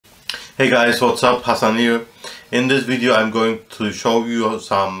Hey guys, what's up? Hassan here. In this video I'm going to show you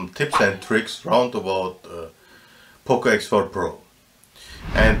some tips and tricks round about Poco X4 Pro.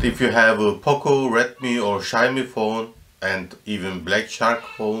 And if you have a Poco, Redmi or Xiaomi phone and even BlackShark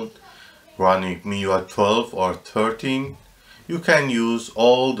phone running MIUI 12 or 13, you can use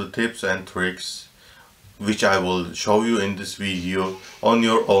all the tips and tricks which I will show you in this video on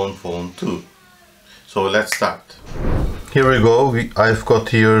your own phone too. So let's start. Here we go. I've got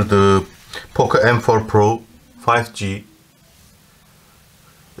here the Poco M4 Pro 5G.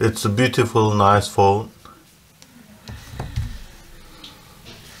 It's a beautiful, nice phone.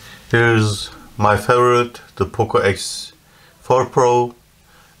 Here's my favorite, the Poco X4 Pro,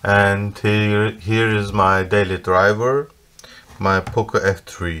 and here is my daily driver, my Poco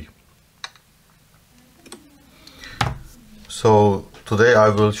F3. So today I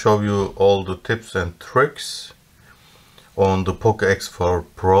will show you all the tips and tricks on the Poco X4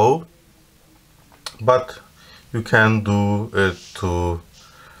 Pro, but you can do it too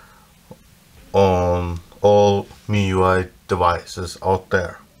on all MIUI devices out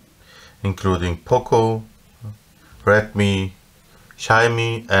there, including Poco, Redmi,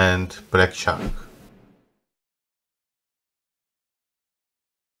 Xiaomi and BlackShark.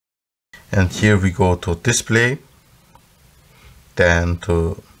 And here we go to display, then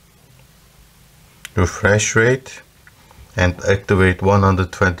to refresh rate and activate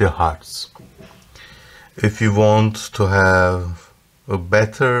 120 Hz. If you want to have a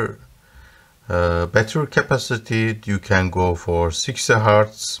better battery capacity, you can go for 60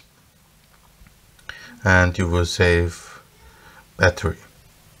 Hz and you will save battery.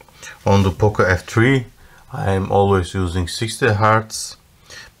 On the Poco F3 I am always using 60 Hz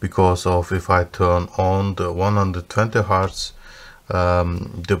because of if I turn on the 120 Hz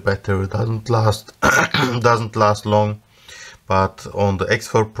the battery doesn't last long. But on the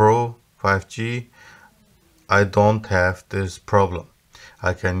X4 Pro 5G I don't have this problem.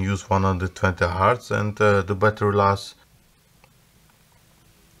 I can use 120 Hz and the battery lasts.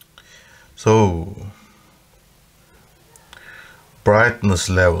 So brightness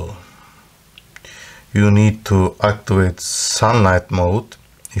level, you need to activate sunlight mode.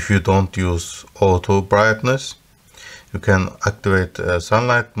 If you don't use auto brightness, you can activate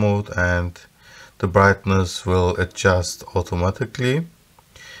sunlight mode and the brightness will adjust automatically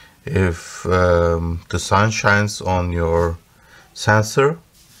if the sun shines on your sensor,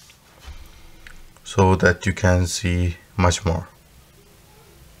 so that you can see much more.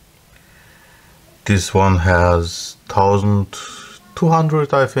 This one has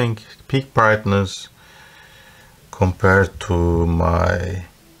 1200 I think peak brightness compared to my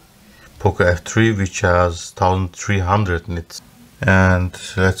Poco F3 which has 1300 nits. And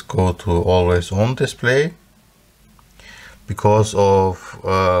let's go to always on display. Because of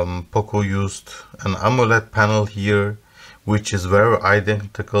Poco used an AMOLED panel here which is very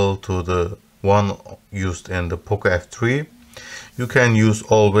identical to the one used in the Poco F3, you can use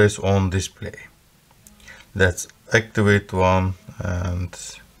always on display. Let's activate one and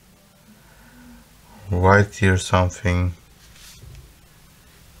write here something.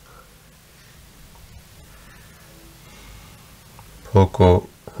 Poco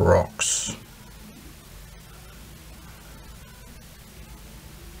rocks.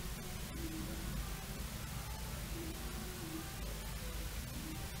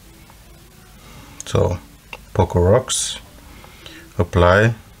 So Poco rocks,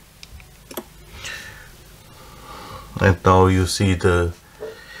 apply, and now you see the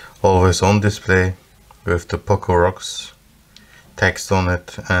always on display with the Poco rocks text on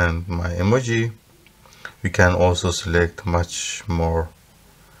it and my emoji. We can also select much more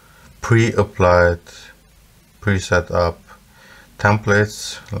pre-applied, pre-set up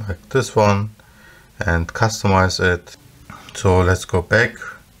templates like this one and customize it. So let's go back.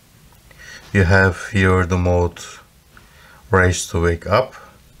 You have here the mode raise to wake up.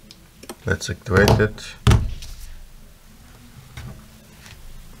 Let's activate it.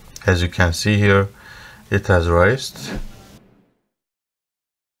 As you can see here, it has raised.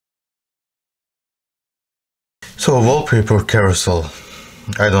 So wallpaper carousel.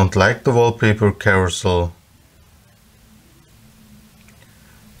 I don't like the wallpaper carousel,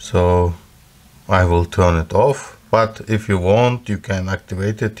 so I will turn it off. But if you want, you can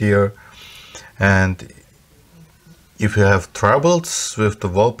activate it here. And if you have troubles with the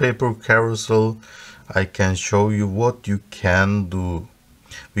wallpaper carousel, I can show you what you can do.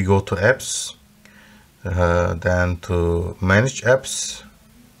 We go to apps, then to manage apps,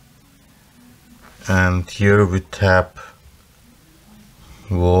 and here we tap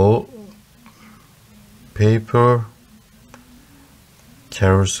wallpaper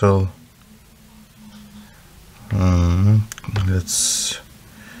carousel Let's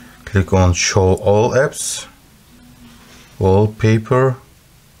click on show all apps, wallpaper,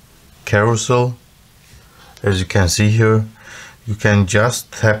 carousel. As you can see here, you can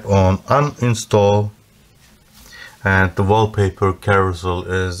just tap on uninstall and the wallpaper carousel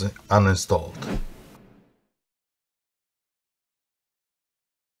is uninstalled.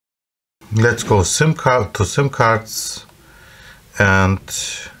 Let's go SIM cards, and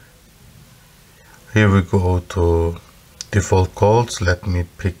here we go to default calls. Let me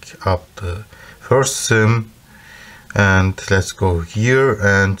pick up the first SIM, and let's go here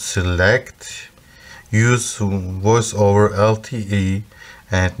and select use voice over LTE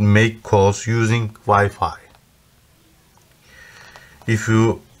and make calls using Wi-Fi. If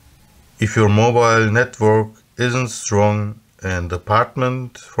your mobile network isn't strong in the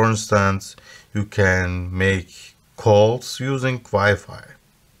apartment, for instance, you can make calls using Wi-Fi.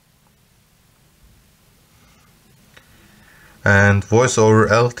 And voice over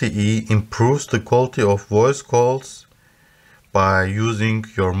LTE improves the quality of voice calls by using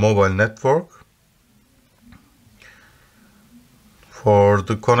your mobile network for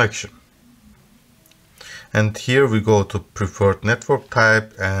the connection. And here we go to preferred network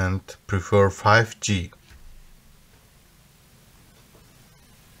type and prefer 5G.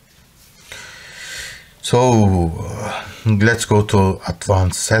 So let's go to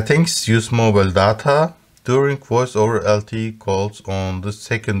advanced settings. Use mobile data during voice over LTE calls on the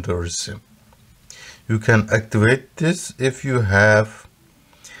secondary SIM. You can activate this if you have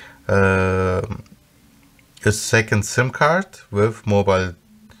a second SIM card with mobile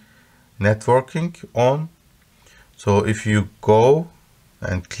networking on. So if you go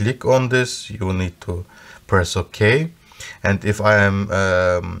and click on this, you need to press OK. And if I am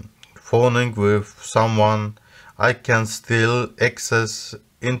phoning with someone, I can still access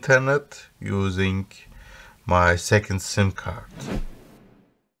internet using my second SIM card.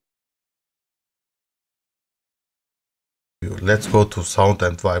 Let's go to sound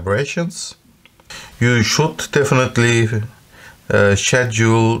and vibrations. You should definitely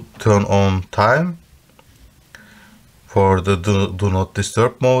schedule turn on time. For the do not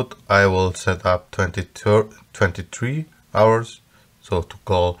disturb mode, I will set up 23 hours, so to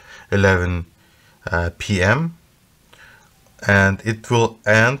call 11 p.m. and it will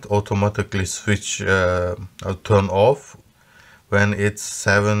end automatically switch turn off when it's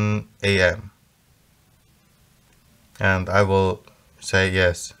 7 a.m. and I will say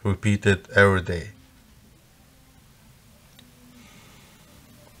yes, repeat it every day.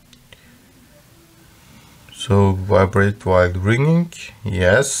 So vibrate while ringing,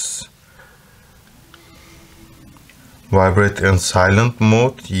 yes. Vibrate in silent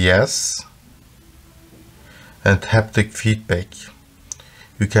mode, yes. And haptic feedback.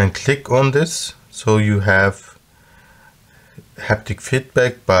 You can click on this, so you have haptic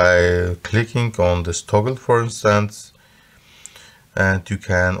feedback by clicking on this toggle, for instance. And you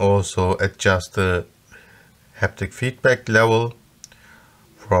can also adjust the haptic feedback level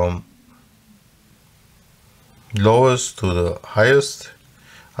from lowest to the highest.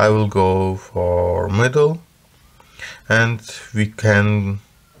 I will go for middle, and we can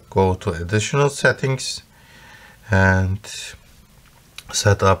go to additional settings and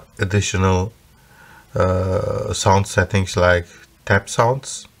set up additional sound settings like tap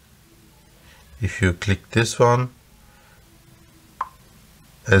sounds. If you click this one,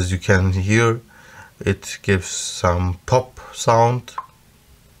 as you can hear, it gives some pop sound,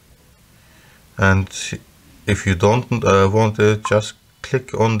 and if you don't want it, just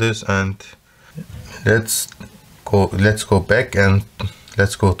click on this. And let's go back and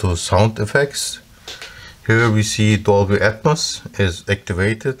let's go to sound effects. Here we see Dolby Atmos is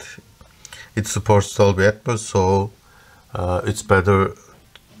activated. It supports Dolby Atmos, so it's better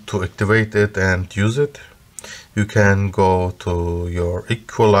to activate it and use it. You can go to your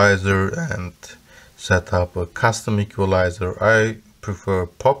equalizer and set up a custom equalizer. I prefer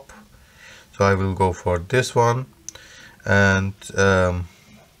pop, so I will go for this one. And the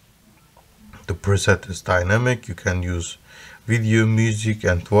preset is dynamic. You can use video, music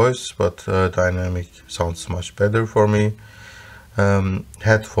and voice, but dynamic sounds much better for me.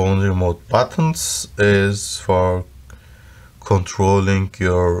 Headphone remote buttons is for controlling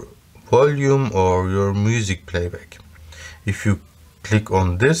your volume or your music playback. If you click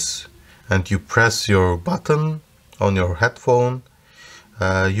on this and you press your button on your headphone,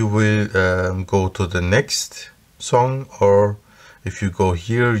 you will go to the next song, or if you go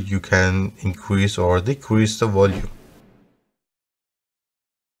here, you can increase or decrease the volume.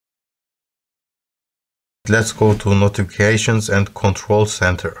 Let's go to notifications and control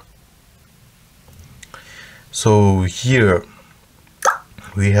center. So here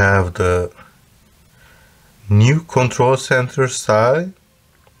we have the new control center style,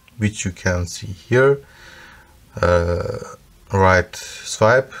 which you can see here. Right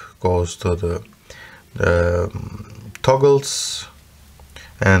swipe goes to the toggles,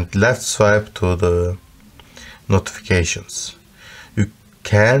 and left swipe to the notifications. You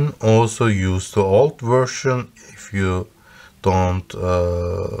can also use the old version if you don't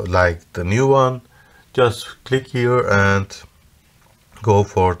like the new one. Just click here and go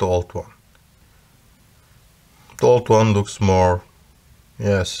for the old one. The old one looks more,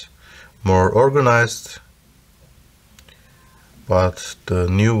 yes, more organized, but the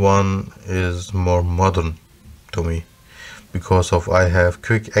new one is more modern to me, because of I have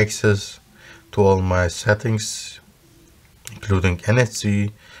quick access to all my settings, including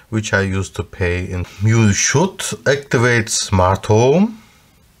NFC, which I used to pay in. You should activate smart home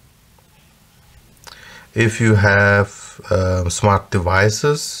if you have smart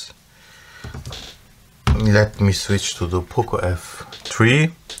devices. Let me switch to the Poco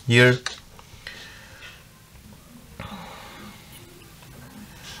F3 here.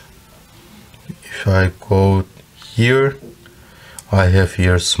 If I go here, I have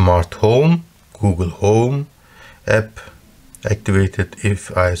here smart home, Google Home app activated.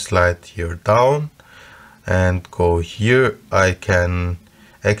 If I slide here down and go here, I can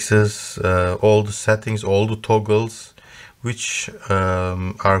access all the settings, all the toggles which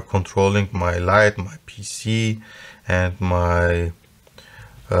are controlling my light, my PC and my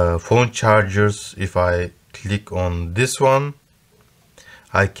phone chargers. If I click on this one,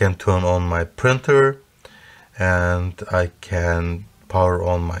 I can turn on my printer, and I can power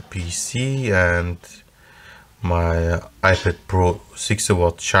on my PC and my iPad Pro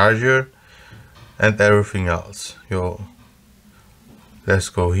 60-watt charger and everything else. Let's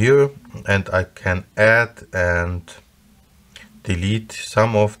go here, and I can add and delete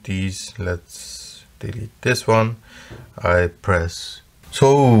some of these. Let's delete this one. I press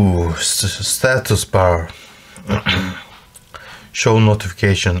status bar. Show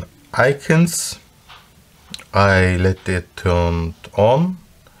notification icons. I let it turned on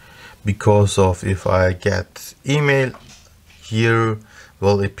because of if I get email, here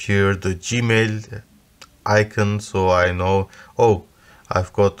will appear the Gmail icon, so I know, oh,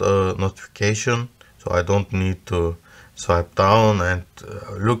 I've got a notification, so I don't need to swipe down and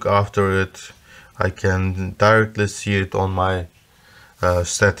look after it. I can directly see it on my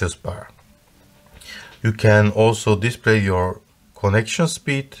status bar. You can also display your connection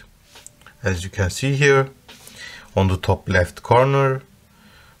speed, as you can see here on the top left corner.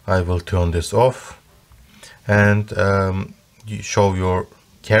 I will turn this off, and you show your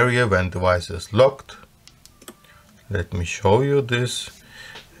carrier when device is locked. Let me show you this.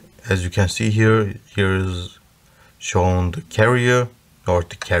 As you can see here, here is shown the carrier or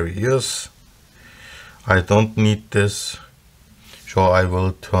the carriers. I don't need this, so I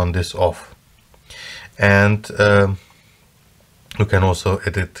will turn this off. And you can also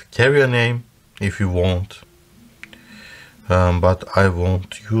edit carrier name if you want, but I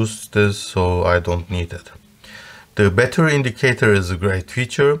won't use this, so I don't need it. The battery indicator is a great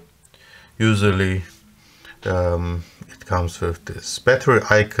feature. Usually it comes with this battery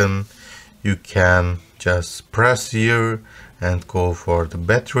icon. You can just press here and go for the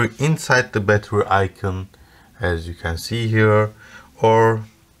battery inside the battery icon, as you can see here, or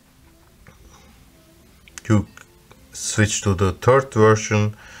you switch to the third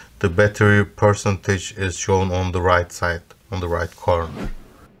version. The battery percentage is shown on the right side, on the right corner.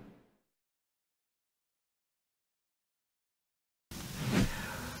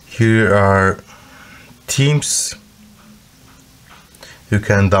 Here are themes. You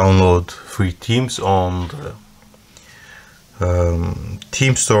can download free themes on the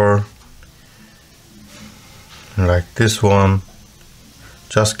theme store, like this one.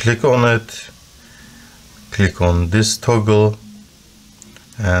 Just click on it, click on this toggle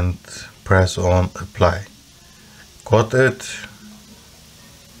and press on apply. Got it.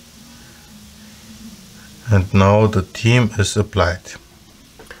 And now the theme is applied.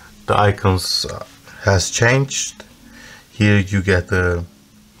 The icons has changed. Here you get a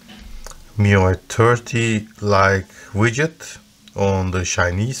MIUI 30 like widget on the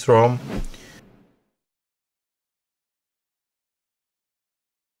Chinese ROM.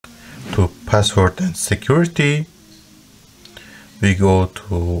 To password and security, we go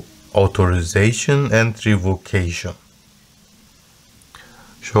to authorization and revocation.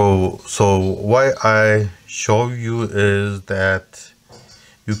 So why I show you is that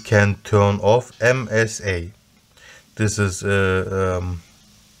you can turn off MSA. This is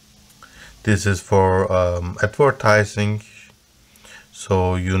This is for advertising,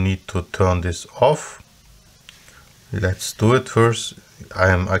 so you need to turn this off. Let's do it first. I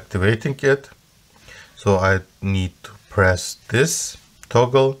am activating it, so I need to press this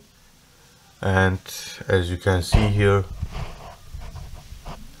toggle, and as you can see here,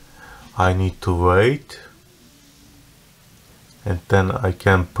 I need to wait, and then I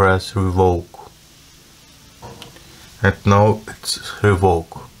can press revoke, and now it's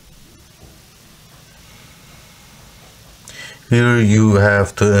revoke. Here you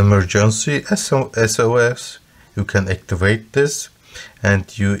have the emergency SOS. You can activate this, and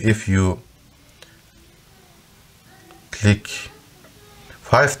if you click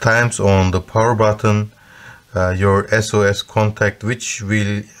 5 times on the power button, your SOS contact, which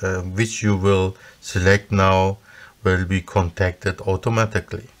you will select now, will be contacted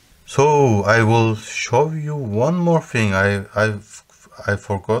automatically. So I will show you one more thing. I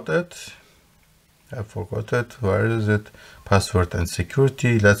forgot it. Where is it? Password and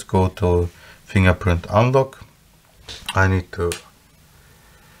security. Let's go to fingerprint unlock. I need to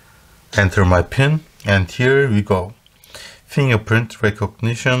enter my PIN, and here we go. Fingerprint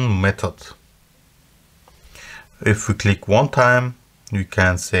recognition method. If we click one time, you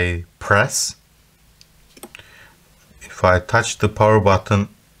can say press. If I touch the power button,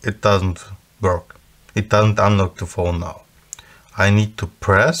 it doesn't work. It doesn't unlock the phone now. I need to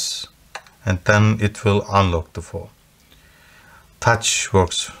press, and then it will unlock the phone. Touch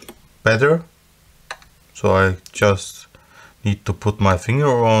works better, so I just need to put my finger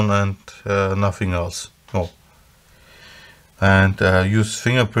on and nothing else. No. And use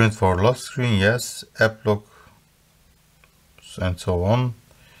fingerprint for lock screen, yes. App lock, and so on.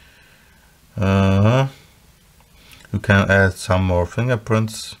 You can add some more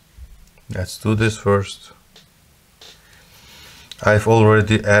fingerprints. Let's do this first. I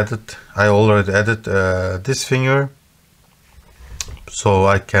already added this finger, so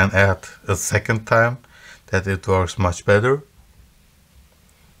I can add a second time, that it works much better.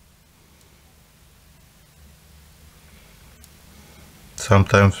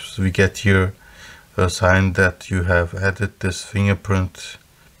 Sometimes we get here a sign that you have added this fingerprint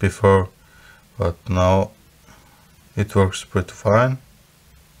before, but now it works pretty fine.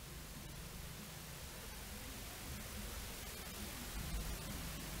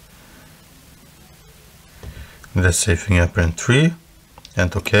 Let's say fingerprint 3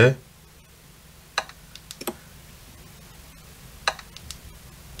 and OK.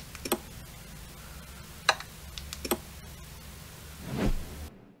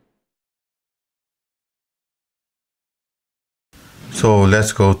 So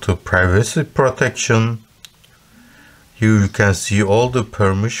let's go to privacy protection. Here you can see all the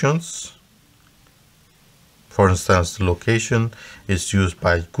permissions. For instance, the location is used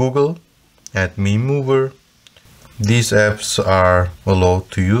by Google and 𝗵𝗍𝗻𝗍. These apps are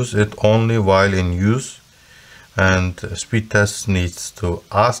allowed to use it only while in use, and speed test needs to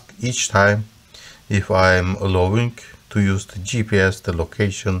ask each time if I am allowing to use the GPS, the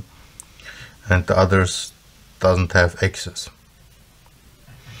location, and the others doesn't have access.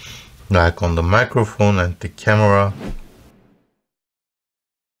 Like on the microphone and the camera.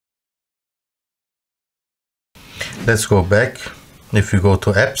 Let's go back. If you go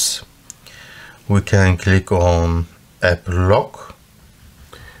to apps, we can click on app lock,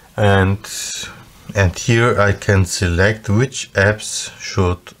 and here I can select which apps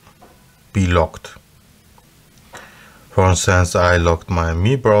should be locked. For instance, I locked my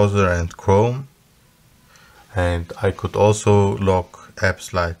browser and Chrome, and I could also lock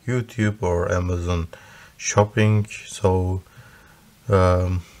apps like YouTube or Amazon Shopping, so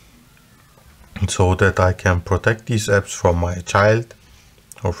that I can protect these apps from my child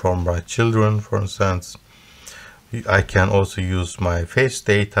or from my children. For instance, I can also use my face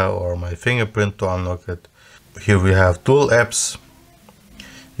data or my fingerprint to unlock it. Here we have dual apps.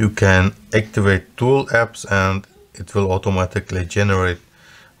 You can activate dual apps and it will automatically generate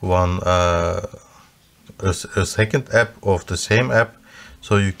a second app of the same app.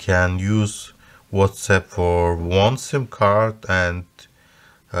 So you can use WhatsApp for one SIM card, and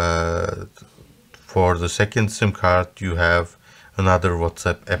for the second SIM card you have another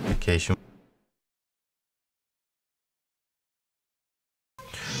WhatsApp application.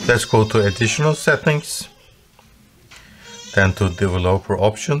 Let's go to additional settings, then to developer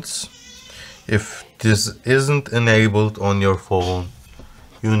options. If this isn't enabled on your phone,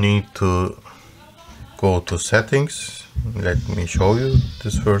 you need to go to settings. Let me show you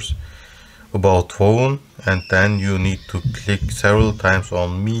this first. About phone, and then you need to click several times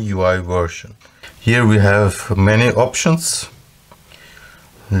on MIUI version. Here we have many options.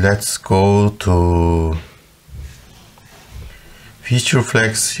 Let's go to feature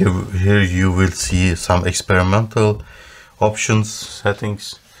flags. Here you will see some experimental options,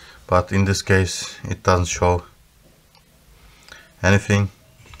 settings, but in this case it doesn't show anything.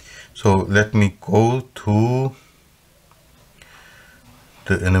 So let me go to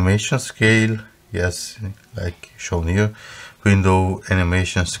the animation scale. Yes, like shown here, window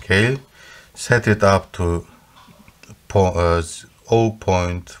animation scale, set it up to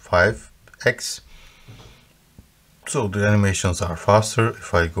 0.5x, so the animations are faster.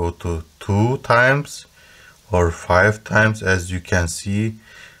 If I go to 2 times or 5 times, as you can see,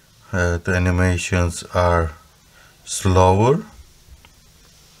 the animations are slower.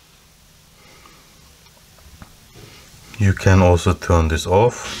 You can also turn this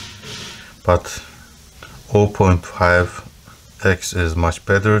off, but 0.5x is much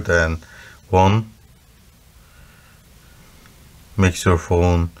better than 1. Makes your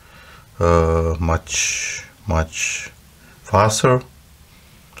phone much faster,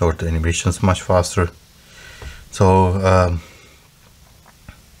 or the animations much faster. So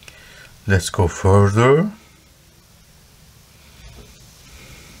let's go further.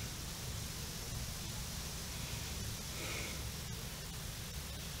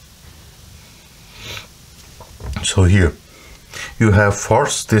 So here you have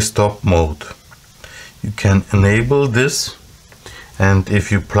force desktop mode. You can enable this, and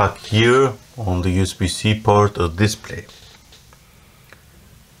if you plug here on the USB-C port a display,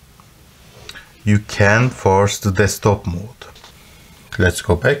 you can force the desktop mode. Let's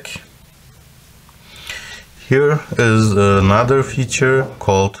go back. Here is another feature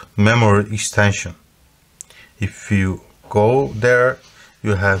called memory extension. If you go there,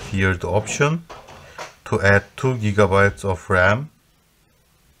 you have here the option to add 2 GB of RAM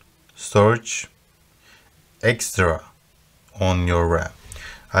storage extra on your RAM.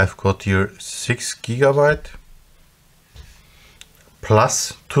 I've got here 6 GB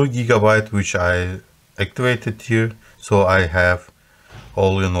plus 2 GB which I activated here, so I have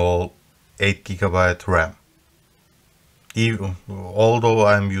all in all 8 GB RAM, although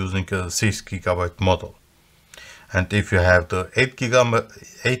I'm using a 6 GB model. And if you have the 8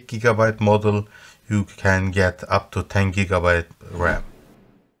 GB model, you can get up to 10 GB RAM.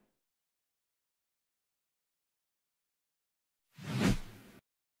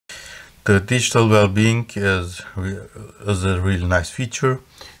 The digital well-being is a really nice feature.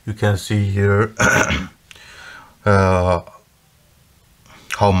 You can see here how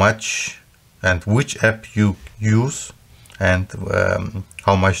much and which app you use, and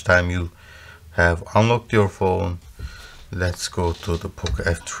how much time you have unlocked your phone. Let's go to the Poco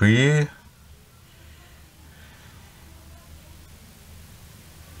F3.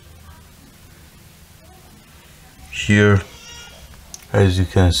 Here, as you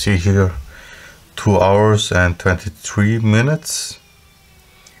can see here, 2 hours and 23 minutes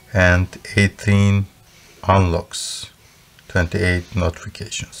and 18 unlocks, 28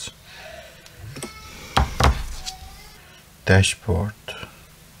 notifications. Dashboard.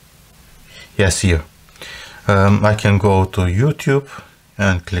 Yes, here. I can go to YouTube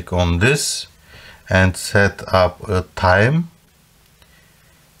and click on this and set up a time.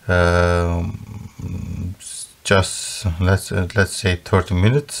 Just let's say 30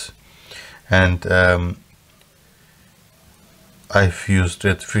 minutes, and I've used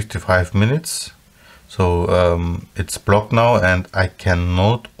it 55 minutes, so it's blocked now and I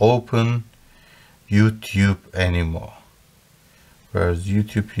cannot open YouTube anymore. Where's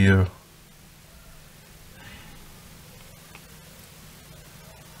YouTube here?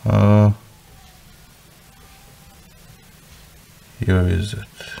 Here is it.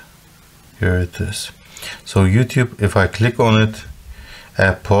 Here it is. So YouTube, if I click on it,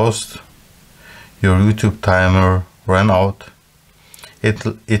 app paused, your YouTube timer ran out.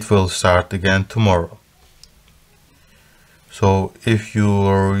 It will start again tomorrow. So if you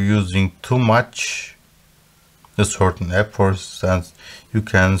are using too much a certain app, for instance, you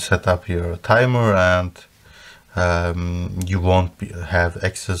can set up your timer, and you won't have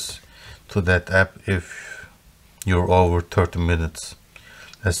access to that app if you're over 30 minutes.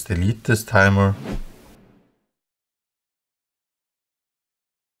 Let's delete this timer.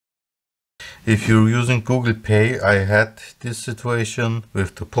 If you're using Google Pay, I had this situation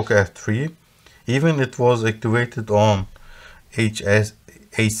with the Poco F3. Even it was activated on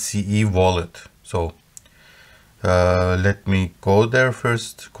HCE wallet. So let me go there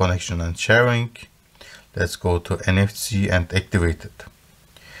first, connection and sharing. Let's go to NFC and activate it.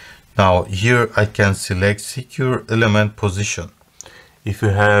 Now here I can select secure element position. If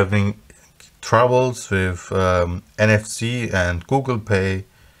you're having troubles with NFC and Google Pay,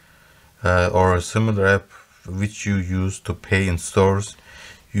 or a similar app which you use to pay in stores,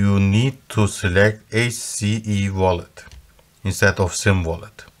 you need to select 𝗀𝗃𝗍 wallet instead of SIM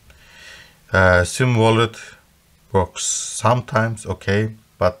wallet. SIM wallet works sometimes okay,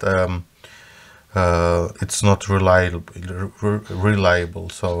 but it's not reliable.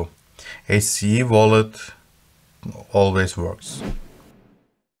 So 𝗀𝗃𝗍 wallet always works.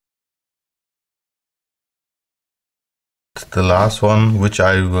 The last one which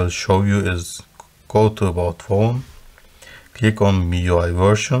I will show you is go to About Phone, click on MIUI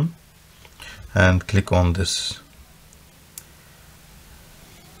version and click on this.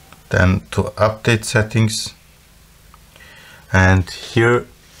 Then to update settings, and here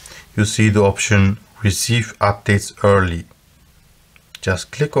you see the option receive updates early.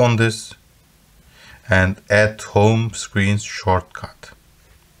 Just click on this and add home screen shortcut.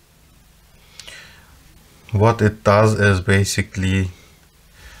 What it does is basically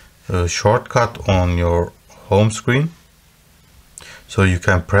a shortcut on your home screen. So you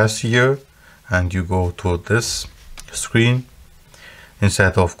can press here and you go to this screen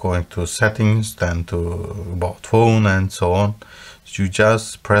instead of going to settings, then to About Phone and so on. So you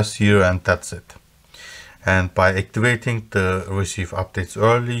just press here and that's it. And by activating the receive updates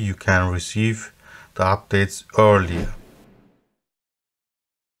early, you can receive the updates earlier.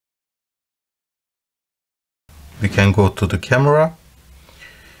 We can go to the camera.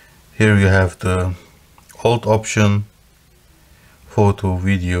 Here you have the old option, photo,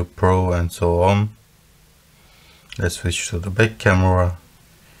 video, pro and so on. Let's switch to the back camera.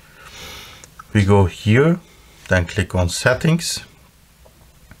 We go here, then click on settings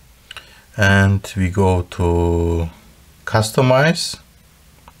and we go to customize.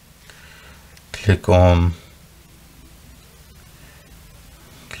 Click on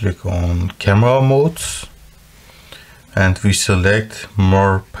camera modes and we select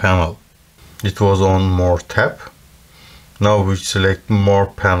more panel. It was on more tab. Now we select more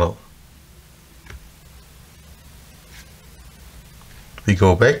panel. We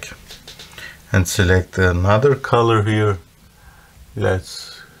go back and select another color here.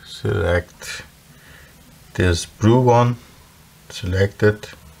 Let's select this blue one. Select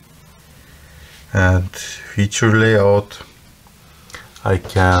it. And feature layout, I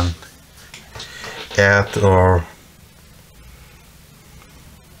can add or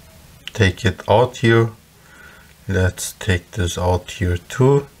take it out here. Let's take this out here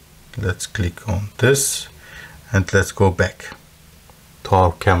too. Let's click on this and let's go back to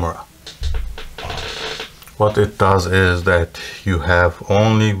our camera. What it does is that you have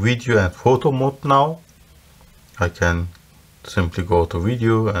only video and photo mode now. I can simply go to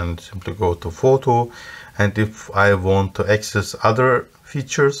video and simply go to photo, and if I want to access other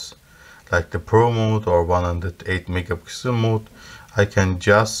features like the pro mode or 108 megapixel mode, I can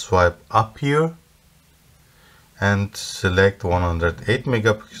just swipe up here and select 108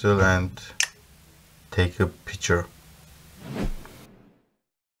 megapixel and take a picture.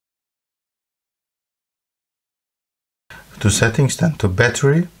 To settings, then to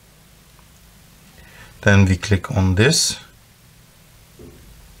battery, then we click on this.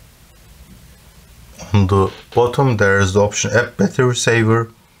 On the bottom there is the option app battery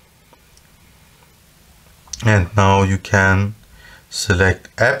saver, and now you can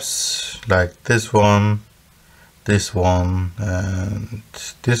select apps like this one, and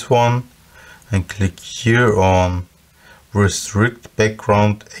this one, and click here on restrict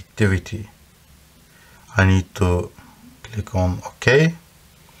background activity. I need to click on OK,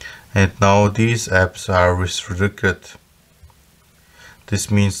 and now these apps are restricted. This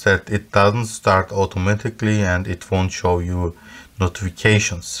means that it doesn't start automatically and it won't show you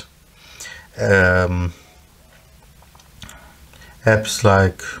notifications. Apps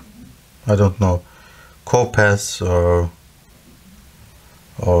like, I don't know, Copass or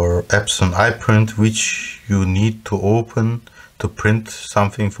apps on iPrint, which you need to open to print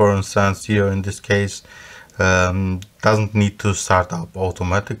something, for instance, here in this case, doesn't need to start up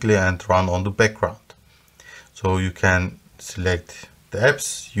automatically and run on the background. So you can select the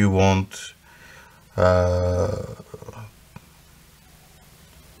apps you want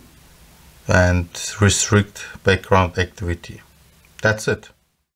and restrict background activity. That's it.